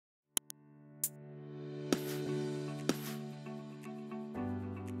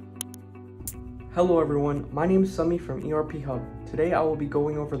Hello everyone, my name is Sami from Erphub. Today I will be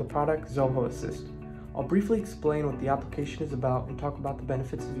going over the product Zoho Assist. I'll briefly explain what the application is about and talk about the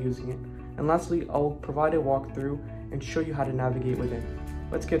benefits of using it. And lastly, I'll provide a walkthrough and show you how to navigate within.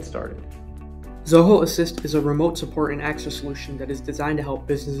 Let's get started. Zoho Assist is a remote support and access solution that is designed to help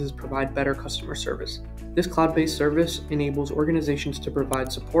businesses provide better customer service. This cloud-based service enables organizations to provide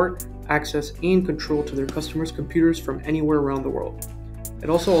support, access, and control to their customers' computers from anywhere around the world. It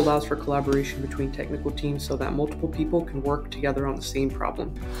also allows for collaboration between technical teams so that multiple people can work together on the same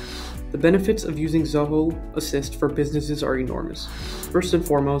problem. The benefits of using Zoho Assist for businesses are enormous. First and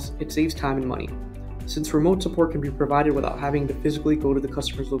foremost, it saves time and money. Since remote support can be provided without having to physically go to the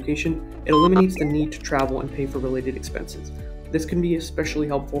customer's location, it eliminates the need to travel and pay for related expenses. This can be especially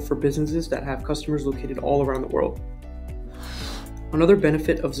helpful for businesses that have customers located all around the world. Another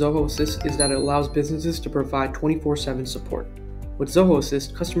benefit of Zoho Assist is that it allows businesses to provide 24/7 support. With Zoho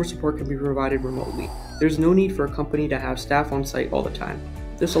Assist, customer support can be provided remotely. There's no need for a company to have staff on site all the time.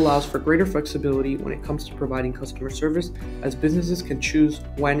 This allows for greater flexibility when it comes to providing customer service, as businesses can choose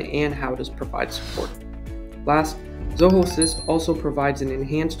when and how to provide support. Last, Zoho Assist also provides an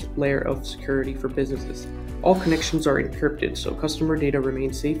enhanced layer of security for businesses. All connections are encrypted, so customer data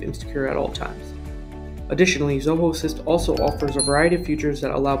remains safe and secure at all times. Additionally, Zoho Assist also offers a variety of features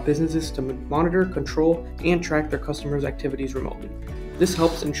that allow businesses to monitor, control, and track their customers' activities remotely. This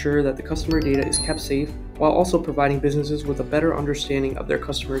helps ensure that the customer data is kept safe while also providing businesses with a better understanding of their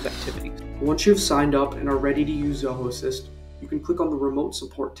customers' activities. Once you've signed up and are ready to use Zoho Assist, you can click on the Remote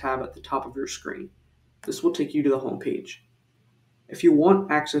Support tab at the top of your screen. This will take you to the home page. If you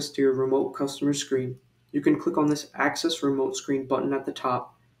want access to your remote customer screen, you can click on this Access Remote Screen button at the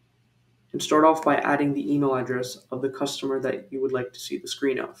top and start off by adding the email address of the customer that you would like to see the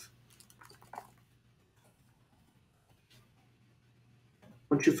screen of.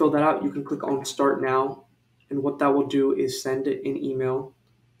 Once you fill that out, you can click on Start Now, and what that will do is send an email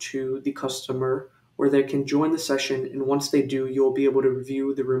to the customer where they can join the session, and once they do, you'll be able to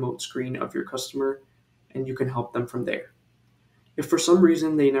review the remote screen of your customer and you can help them from there. If for some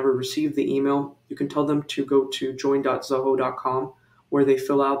reason they never received the email, you can tell them to go to join.zoho.com where they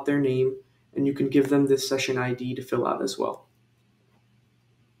fill out their name, and you can give them this session ID to fill out as well.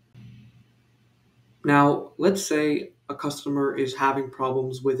 Now, let's say a customer is having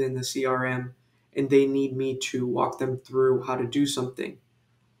problems within the CRM and they need me to walk them through how to do something.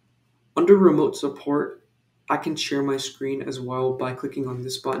 Under remote support, I can share my screen as well by clicking on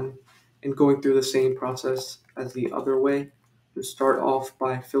this button and going through the same process as the other way. To start off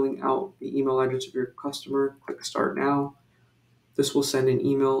by filling out the email address of your customer, click Start Now. This will send an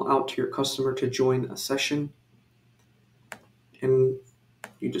email out to your customer to join a session. And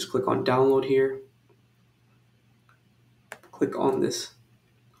you just click on Download here. Click on this.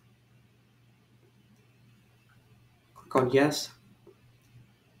 Click on Yes.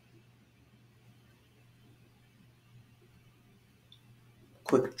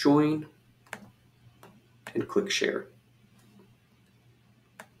 Click Join and click Share.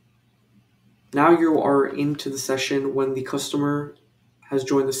 Now you are into the session. When the customer has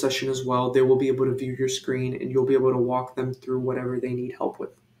joined the session as well, they will be able to view your screen and you'll be able to walk them through whatever they need help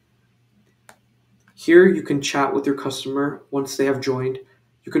with. Here you can chat with your customer once they have joined.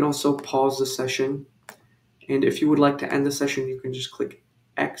 You can also pause the session, and if you would like to end the session, you can just click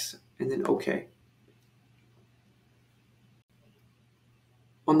X and then OK.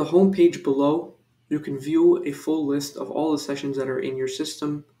 On the home page below, you can view a full list of all the sessions that are in your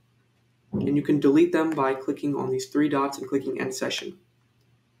system, and you can delete them by clicking on these three dots and clicking End Session.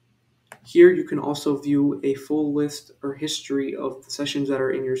 Here you can also view a full list or history of the sessions that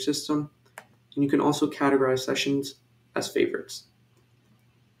are in your system, and you can also categorize sessions as favorites.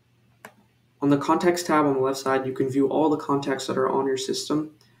 On the Contacts tab on the left side, you can view all the contacts that are on your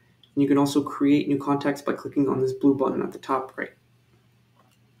system, and you can also create new contacts by clicking on this blue button at the top right.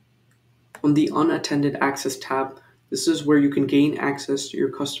 On the Unattended Access tab, this is where you can gain access to your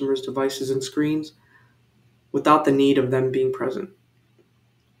customers' devices and screens without the need of them being present.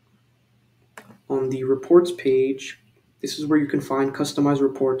 On the Reports page, this is where you can find customized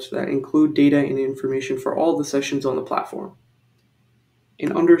reports that include data and information for all the sessions on the platform.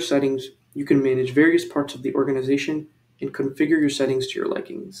 And under Settings, you can manage various parts of the organization and configure your settings to your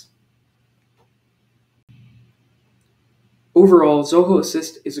likings. Overall, Zoho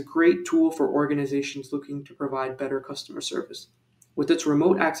Assist is a great tool for organizations looking to provide better customer service. With its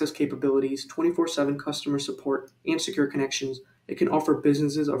remote access capabilities, 24/7 customer support, and secure connections, it can offer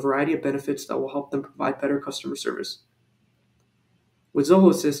businesses a variety of benefits that will help them provide better customer service. With Zoho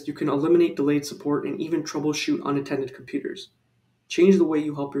Assist, you can eliminate delayed support and even troubleshoot unattended computers. Change the way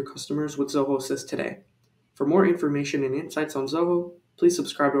you help your customers with Zoho Assist today. For more information and insights on Zoho, please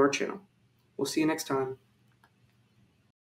subscribe to our channel. We'll see you next time.